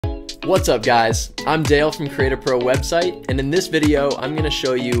What's up guys, I'm Dale from Create a Pro website, and in this video I'm going to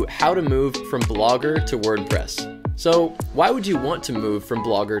show you how to move from Blogger to WordPress. So why would you want to move from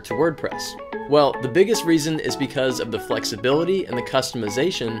Blogger to WordPress? Well, the biggest reason is because of the flexibility and the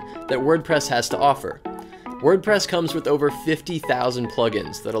customization that WordPress has to offer. WordPress comes with over 50,000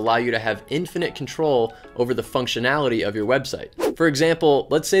 plugins that allow you to have infinite control over the functionality of your website. For example,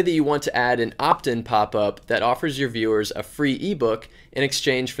 let's say that you want to add an opt-in pop-up that offers your viewers a free ebook in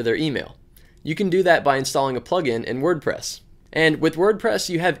exchange for their email. You can do that by installing a plugin in WordPress. And with WordPress,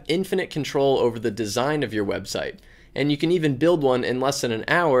 you have infinite control over the design of your website, and you can even build one in less than an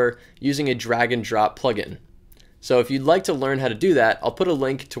hour using a drag and drop plugin. So if you'd like to learn how to do that, I'll put a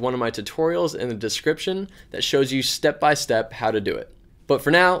link to one of my tutorials in the description that shows you step by step how to do it. But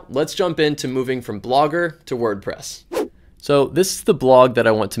for now, let's jump into moving from Blogger to WordPress. So this is the blog that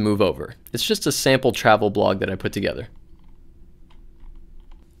I want to move over. It's just a sample travel blog that I put together.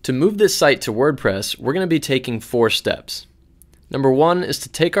 To move this site to WordPress, we're going to be taking 4 steps. Number 1 is to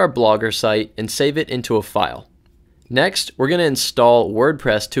take our Blogger site and save it into a file. Next, we're going to install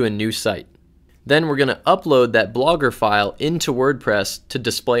WordPress to a new site. Then we're going to upload that Blogger file into WordPress to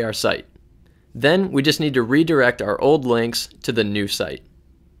display our site. Then we just need to redirect our old links to the new site.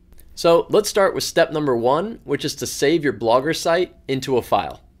 So let's start with step number 1, which is to save your Blogger site into a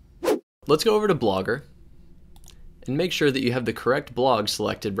file. Let's go over to Blogger and make sure that you have the correct blog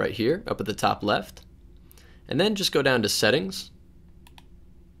selected right here up at the top left. And then just go down to Settings.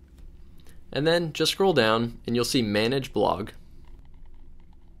 And then just scroll down and you'll see Manage Blog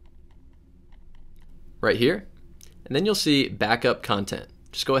right here, and then you'll see backup content.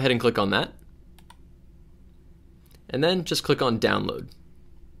 Just go ahead and click on that, and then just click on download.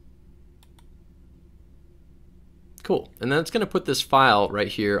 Cool, and then it's going to put this file right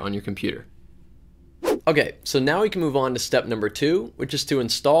here on your computer. Okay, so now we can move on to step number 2, which is to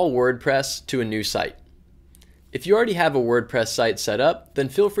install WordPress to a new site. If you already have a WordPress site set up, then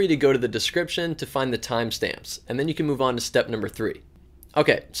feel free to go to the description to find the timestamps, and then you can move on to step number 3.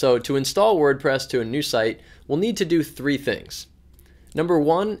 Okay, so to install WordPress to a new site, we'll need to do 3 things. Number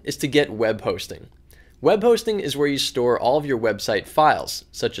 1 is to get web hosting. Web hosting is where you store all of your website files,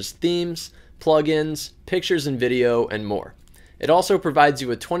 such as themes, plugins, pictures and video, and more. It also provides you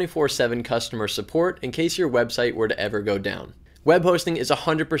with 24/7 customer support in case your website were to ever go down. Web hosting is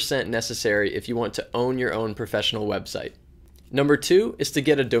 100% necessary if you want to own your own professional website. Number 2 is to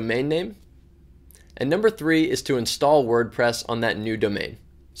get a domain name. And number 3 is to install WordPress on that new domain.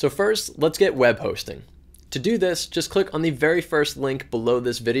 So first, let's get web hosting. To do this, just click on the very first link below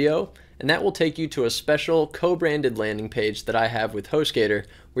this video, and that will take you to a special co-branded landing page that I have with HostGator,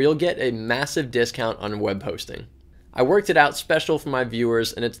 where you'll get a massive discount on web hosting. I worked it out special for my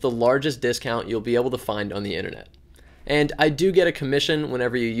viewers, and it's the largest discount you'll be able to find on the internet. And I do get a commission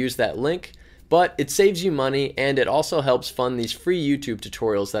whenever you use that link, but it saves you money and it also helps fund these free YouTube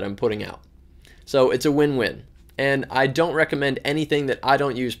tutorials that I'm putting out. So it's a win-win, and I don't recommend anything that I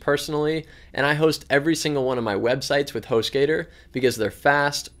don't use personally, and I host every single one of my websites with HostGator because they're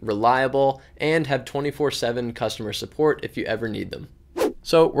fast, reliable, and have 24/7 customer support if you ever need them.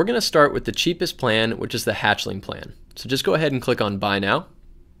 So we're going to start with the cheapest plan, which is the Hatchling plan. So just go ahead and click on Buy Now.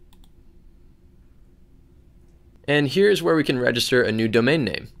 And here's where we can register a new domain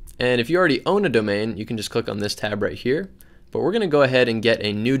name. And if you already own a domain, you can just click on this tab right here. But we're going to go ahead and get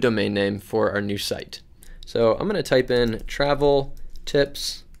a new domain name for our new site. So I'm going to type in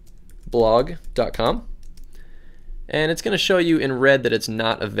traveltipsblog.com, and it's going to show you in red that it's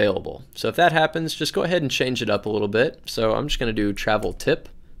not available. So if that happens, just go ahead and change it up a little bit. So I'm just going to do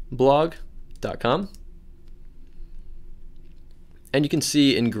traveltipblog.com, and you can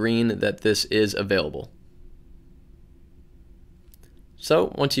see in green that this is available.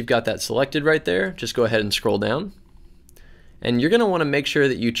 So once you've got that selected right there, just go ahead and scroll down. And you're going to want to make sure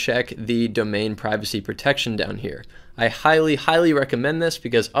that you check the domain privacy protection down here. I highly recommend this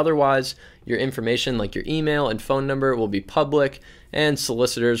because otherwise your information like your email and phone number will be public and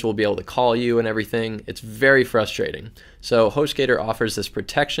solicitors will be able to call you and everything. It's very frustrating. So HostGator offers this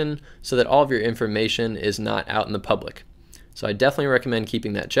protection so that all of your information is not out in the public. So I definitely recommend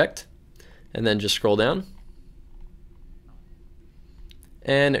keeping that checked. And then just scroll down.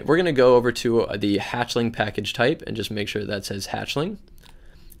 And we're going to go over to the Hatchling package type and just make sure that says Hatchling.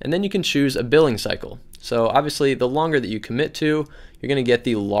 And then you can choose a billing cycle. So obviously the longer that you commit to, you're going to get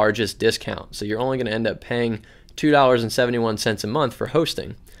the largest discount. So you're only going to end up paying $2.71 a month for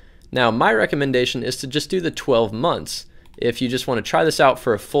hosting. Now my recommendation is to just do the 12 months. If you just want to try this out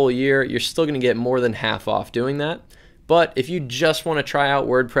for a full year, you're still going to get more than half off doing that. But if you just want to try out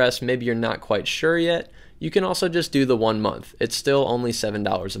WordPress, maybe you're not quite sure yet, you can also just do the 1 month. It's still only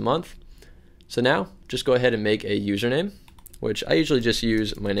 $7 a month. So now just go ahead and make a username, which I usually just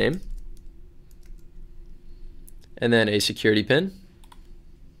use my name, and then a security pin,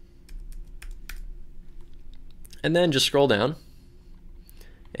 and then just scroll down.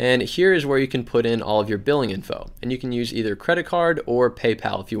 And here is where you can put in all of your billing info, and you can use either credit card or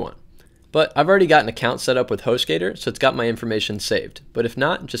PayPal if you want. But I've already got an account set up with HostGator, so it's got my information saved. But if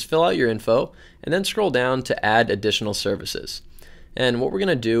not, just fill out your info and then scroll down to add additional services. And what we're going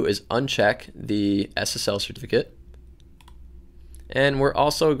to do is uncheck the SSL certificate. And we're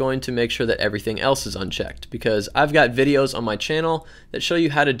also going to make sure that everything else is unchecked, because I've got videos on my channel that show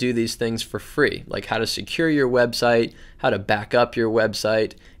you how to do these things for free, like how to secure your website, how to back up your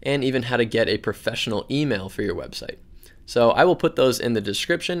website, and even how to get a professional email for your website. So I will put those in the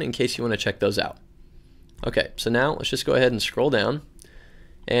description in case you want to check those out. Okay, so now let's just go ahead and scroll down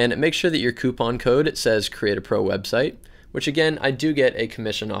and make sure that your coupon code says Create a Pro Website, which again, I do get a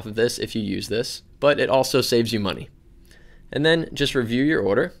commission off of this if you use this, but it also saves you money. And then just review your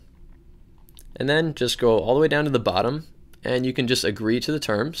order, and then just go all the way down to the bottom, and you can just agree to the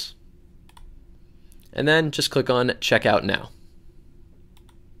terms, and then just click on Checkout Now.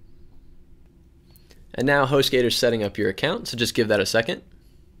 And now HostGator is setting up your account, so just give that a second.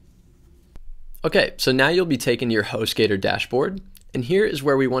 Okay, so now you'll be taken to your HostGator dashboard, and here is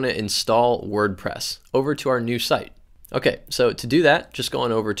where we want to install WordPress over to our new site. Okay, so to do that, just go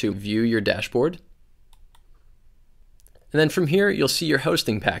on over to View Your Dashboard. And then from here, you'll see your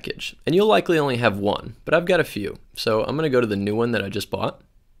hosting package, and you'll likely only have one, but I've got a few. So I'm going to go to the new one that I just bought,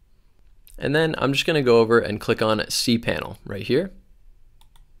 and then I'm just going to go over and click on cPanel right here.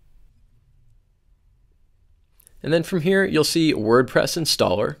 And then from here, you'll see WordPress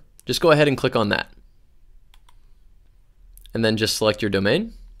installer. Just go ahead and click on that. And then just select your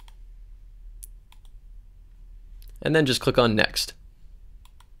domain. And then just click on next.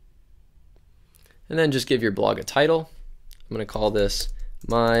 And then just give your blog a title. I'm going to call this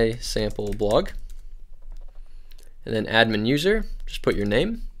My Sample Blog. And then admin user, just put your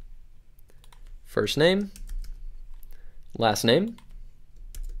name, first name, last name,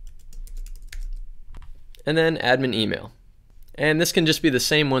 and then admin email. And this can just be the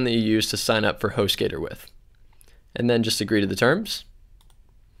same one that you use to sign up for HostGator with. And then just agree to the terms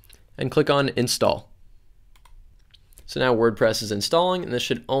and click on install. So now WordPress is installing, and this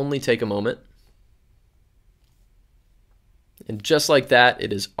should only take a moment. And just like that,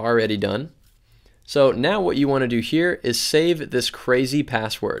 it is already done. So now what you want to do here is save this crazy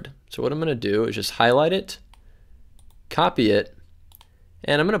password. So what I'm going to do is just highlight it, copy it,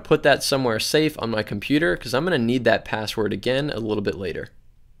 and I'm going to put that somewhere safe on my computer because I'm going to need that password again a little bit later.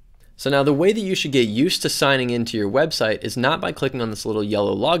 So now the way that you should get used to signing into your website is not by clicking on this little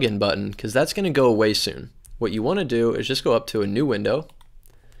yellow login button, because that's going to go away soon. What you want to do is just go up to a new window,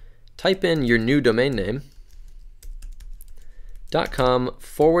 type in your new domain name,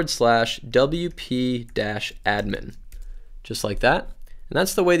 .com/wp-admin, just like that. And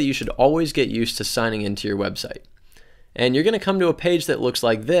that's the way that you should always get used to signing into your website. And you're going to come to a page that looks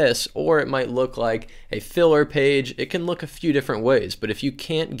like this, or it might look like a filler page. It can look a few different ways, but if you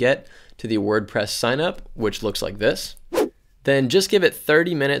can't get to the WordPress sign up, which looks like this, then just give it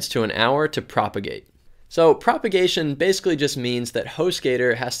 30 minutes to an hour to propagate. So propagation basically just means that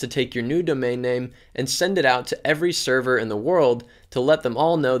HostGator has to take your new domain name and send it out to every server in the world to let them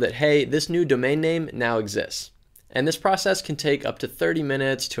all know that, hey, this new domain name now exists. And this process can take up to 30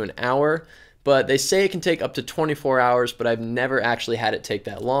 minutes to an hour, but they say it can take up to 24 hours, but I've never actually had it take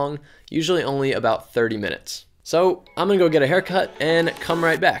that long, usually only about 30 minutes. So I'm gonna go get a haircut and come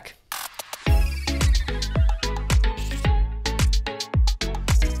right back.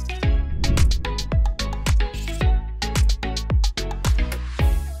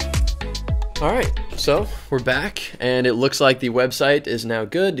 Alright, so we're back, and it looks like the website is now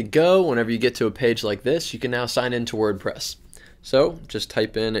good to go. Whenever you get to a page like this, you can now sign into WordPress. So just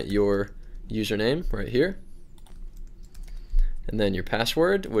type in your username right here, and then your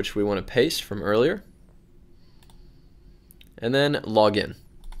password, which we want to paste from earlier, and then log in.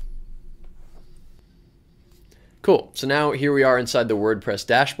 Cool, so now here we are inside the WordPress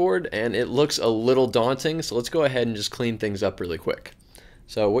dashboard, and it looks a little daunting, so let's go ahead and just clean things up really quick.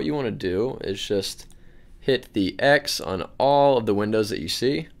 So what you want to do is just hit the X on all of the windows that you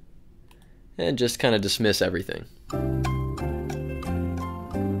see and just kind of dismiss everything.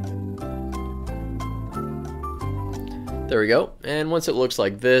 There we go. And once it looks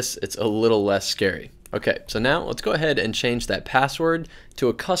like this, it's a little less scary. Okay, so now let's go ahead and change that password to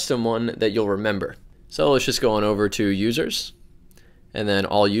a custom one that you'll remember. So let's just go on over to users and then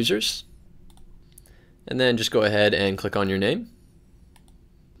all users, and then just go ahead and click on your name.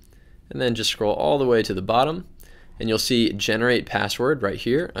 and then just scroll all the way to the bottom, and you'll see generate password right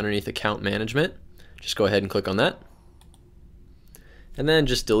here underneath account management. Just go ahead and click on that. And then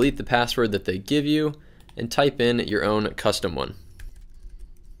just delete the password that they give you and type in your own custom one.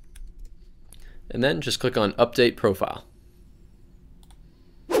 And then just click on update profile.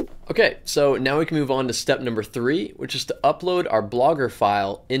 Okay, so now we can move on to step number 3, which is to upload our Blogger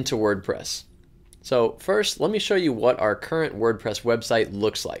file into WordPress. So first, let me show you what our current WordPress website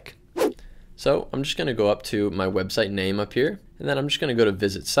looks like. So I'm just going to go up to my website name up here, and then I'm just going to go to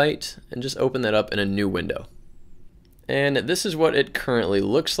Visit Site and just open that up in a new window. And this is what it currently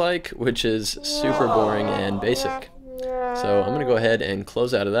looks like, which is super boring and basic. So I'm going to go ahead and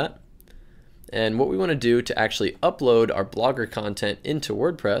close out of that. And what we want to do to actually upload our Blogger content into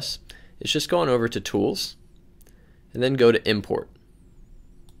WordPress is just go on over to Tools and then go to Import.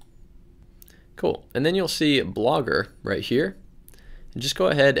 Cool. And then you'll see Blogger right here. And just go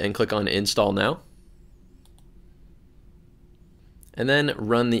ahead and click on Install Now. And then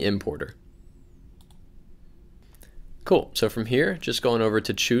run the importer. Cool. So from here, just going over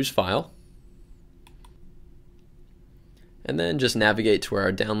to Choose File. And then just navigate to where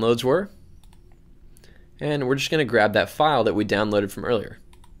our downloads were. And we're just going to grab that file that we downloaded from earlier.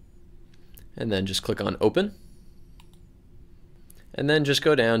 And then just click on Open. And then just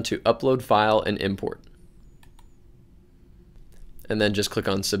go down to Upload File and Import. And then just click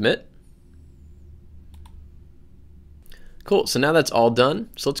on Submit. Cool, so now that's all done.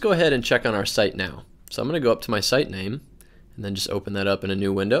 So let's go ahead and check on our site now. So I'm going to go up to my site name and then just open that up in a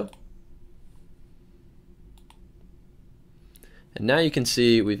new window. And now you can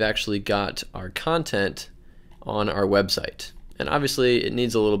see we've actually got our content on our website. And obviously it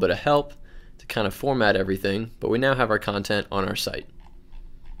needs a little bit of help to kind of format everything, but we now have our content on our site.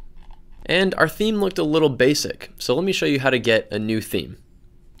 And our theme looked a little basic, so let me show you how to get a new theme.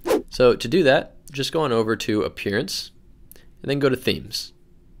 So to do that, just go on over to Appearance, and then go to Themes.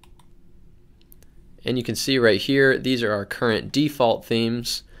 And you can see right here, these are our current default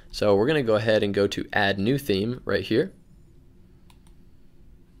themes. So we're going to go ahead and go to Add New Theme right here.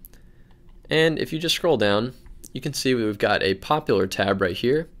 And if you just scroll down, you can see we've got a popular tab right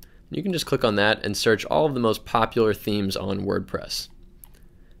here. You can just click on that and search all of the most popular themes on WordPress.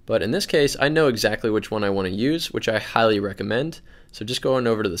 But in this case, I know exactly which one I want to use, which I highly recommend. So just go on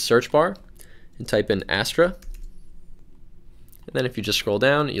over to the search bar and type in Astra. And then if you just scroll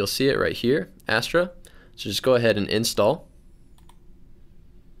down, you'll see it right here, Astra. So just go ahead and install.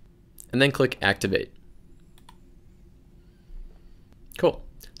 And then click Activate. Cool.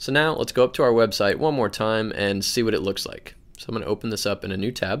 So now let's go up to our website one more time and see what it looks like. So I'm going to open this up in a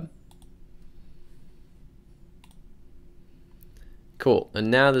new tab. Cool, and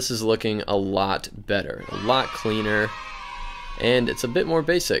now this is looking a lot better, a lot cleaner, and it's a bit more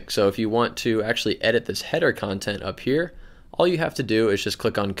basic. So if you want to actually edit this header content up here, all you have to do is just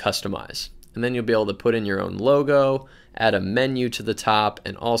click on Customize. And then you'll be able to put in your own logo, add a menu to the top,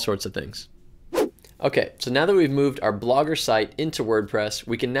 and all sorts of things. Okay, so now that we've moved our Blogger site into WordPress,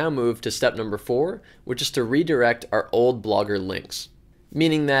 we can now move to step number 4, which is to redirect our old Blogger links.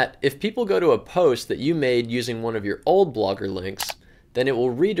 Meaning that if people go to a post that you made using one of your old Blogger links, then it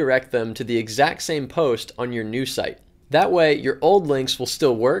will redirect them to the exact same post on your new site. That way, your old links will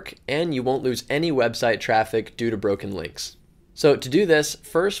still work and you won't lose any website traffic due to broken links. So to do this,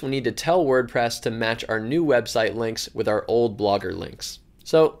 first we need to tell WordPress to match our new website links with our old Blogger links.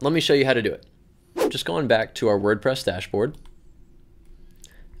 So let me show you how to do it. Just going back to our WordPress dashboard.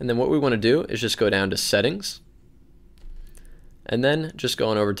 And then what we want to do is just go down to Settings. And then just go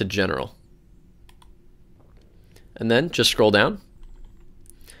on over to General. And then just scroll down.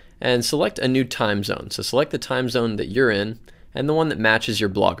 And select a new time zone. So select the time zone that you're in and the one that matches your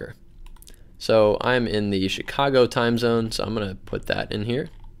Blogger. So I'm in the Chicago time zone, so I'm going to put that in here.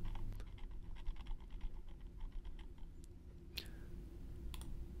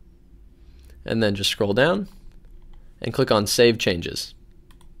 And then just scroll down and click on Save Changes.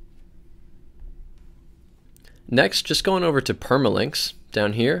 Next, just going over to Permalinks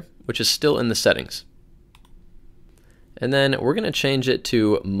down here, which is still in the settings. And then we're going to change it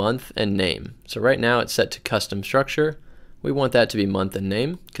to month and name. So right now it's set to custom structure. We want that to be month and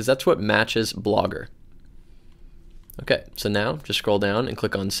name because that's what matches Blogger. Okay, so now just scroll down and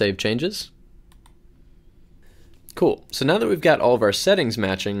click on Save Changes. Cool, so now that we've got all of our settings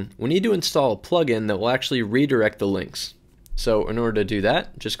matching, we need to install a plugin that will actually redirect the links. So in order to do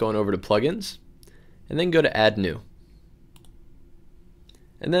that, just go on over to Plugins and then go to Add New.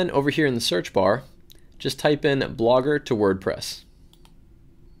 And then over here in the search bar, just type in Blogger to WordPress.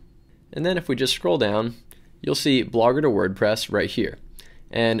 And then if we just scroll down, you'll see Blogger to WordPress right here.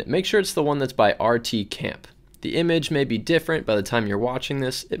 and make sure it's the one that's by RT Camp. The image may be different by the time you're watching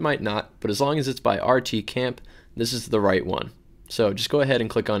this, it might not, but as long as it's by RT Camp, this is the right one. So just go ahead and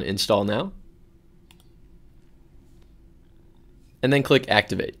click on Install Now, and then click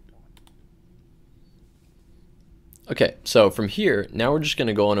Activate. Okay, so from here, now we're just going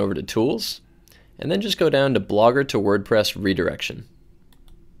to go on over to Tools, and then just go down to Blogger to WordPress Redirection.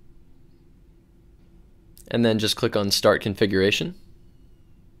 And then just click on Start Configuration.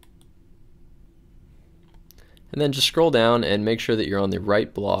 And then just scroll down and make sure that you're on the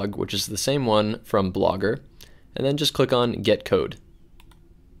right blog, which is the same one from Blogger. And then just click on Get Code.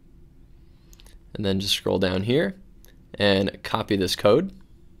 And then just scroll down here and copy this code.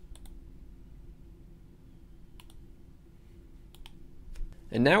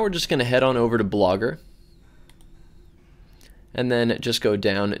 And now we're just going to head on over to Blogger. And then just go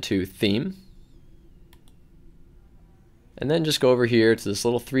down to Theme. And then just go over here to this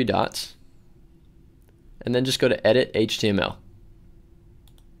little 3 dots. And then just go to Edit HTML.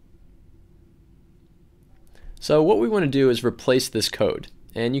 So what we want to do is replace this code.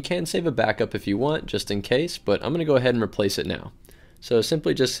 And you can save a backup if you want, just in case, but I'm going to go ahead and replace it now. So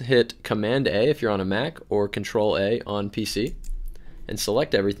simply just hit Command A if you're on a Mac, or Control A on PC, and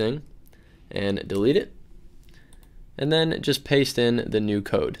select everything, and delete it. And then just paste in the new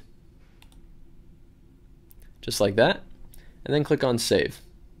code. Just like that. And then click on Save.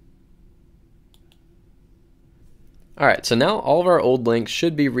 Alright, so now all of our old links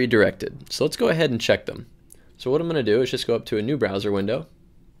should be redirected. So let's go ahead and check them. So what I'm going to do is just go up to a new browser window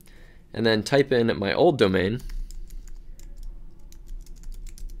and then type in my old domain,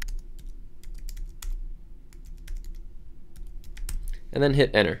 and then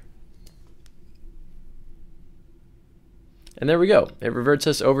hit Enter. And there we go. It reverts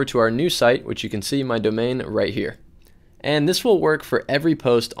us over to our new site, which you can see my domain right here. And this will work for every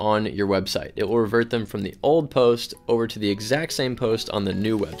post on your website. It will revert them from the old post over to the exact same post on the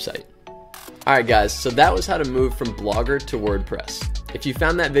new website. Alright guys, so that was how to move from Blogger to WordPress. If you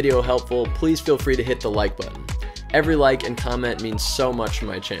found that video helpful, please feel free to hit the like button. Every like and comment means so much for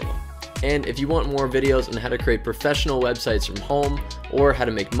my channel. And if you want more videos on how to create professional websites from home, or how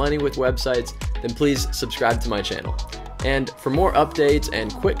to make money with websites, then please subscribe to my channel. And for more updates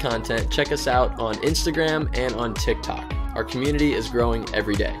and quick content, check us out on Instagram and on TikTok. Our community is growing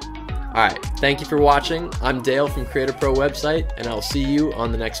every day. Alright, thank you for watching. I'm Dale from Creator Pro Website, and I'll see you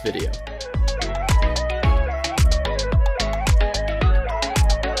on the next video.